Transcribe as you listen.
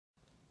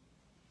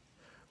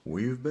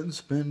We've been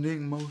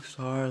spending most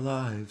our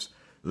lives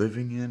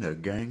living in a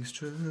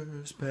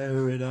gangster's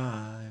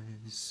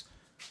paradise.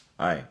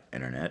 Hi,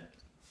 Internet.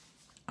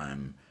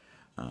 I'm,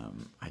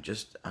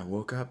 I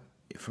woke up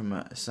from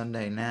a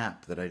Sunday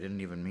nap that I didn't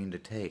even mean to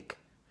take.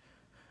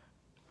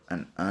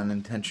 An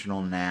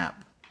unintentional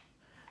nap.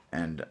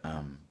 And,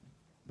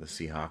 the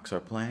Seahawks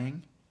are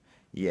playing.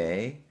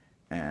 Yay.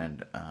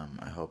 And,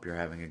 I hope you're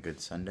having a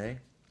good Sunday.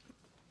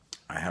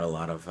 I had a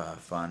lot of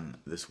fun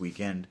this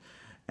weekend,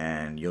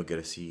 and you'll get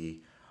to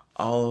see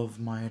all of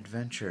my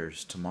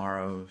adventures.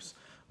 Tomorrow's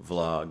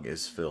vlog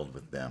is filled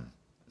with them.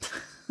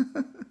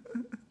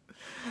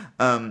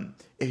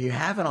 If you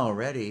haven't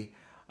already,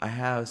 I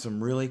have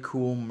some really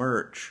cool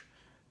merch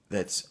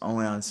that's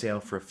only on sale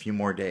for a few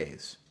more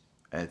days.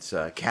 It's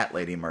Cat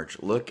Lady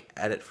merch. Look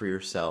at it for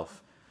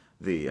yourself.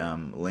 The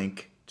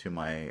link to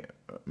my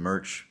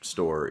merch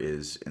store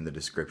is in the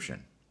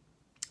description.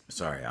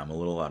 Sorry, I'm a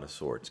little out of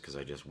sorts because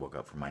I just woke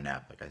up from my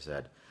nap, like I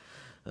said.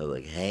 I was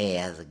like, hey,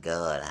 how's it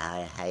going?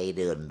 How you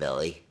doing,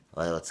 Billy?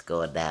 What's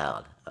going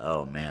down?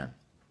 Oh, man.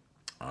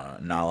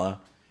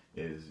 Nala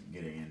is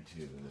getting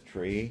into the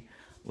tree.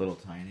 Little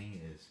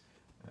Tiny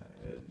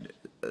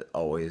is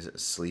always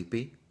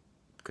sleepy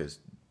because,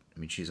 I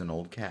mean, she's an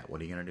old cat.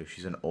 What are you going to do?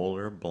 She's an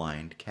older,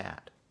 blind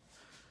cat.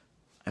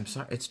 I'm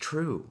sorry. It's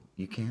true.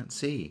 You can't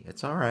see.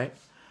 It's all right.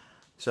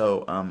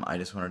 So I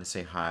just wanted to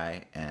say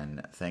hi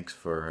and thanks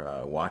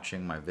for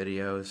watching my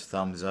videos.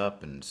 Thumbs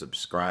up and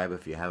subscribe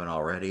if you haven't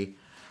already.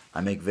 I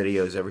make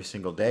videos every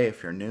single day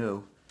if you're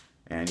new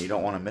and you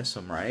don't want to miss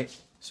them, right?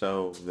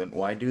 So then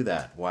why do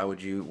that? Why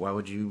would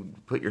you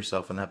put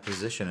yourself in that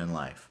position in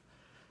life?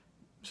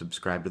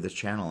 Subscribe to this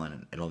channel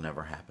and it'll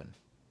never happen.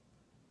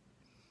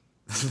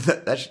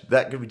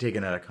 that could be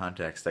taken out of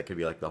context. That could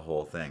be like the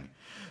whole thing.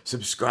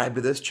 Subscribe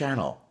to this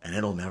channel and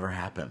it'll never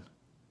happen.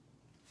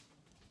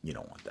 You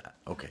don't want that.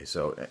 Okay,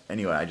 so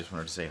anyway, I just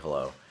wanted to say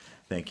hello.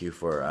 Thank you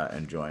for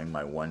enjoying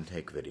my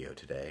one-take video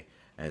today,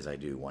 as I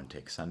do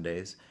one-take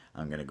Sundays.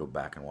 I'm going to go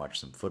back and watch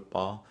some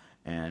football,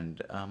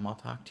 and I'll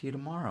talk to you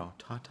tomorrow.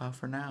 Ta-ta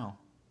for now.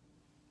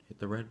 Hit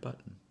the red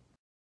button.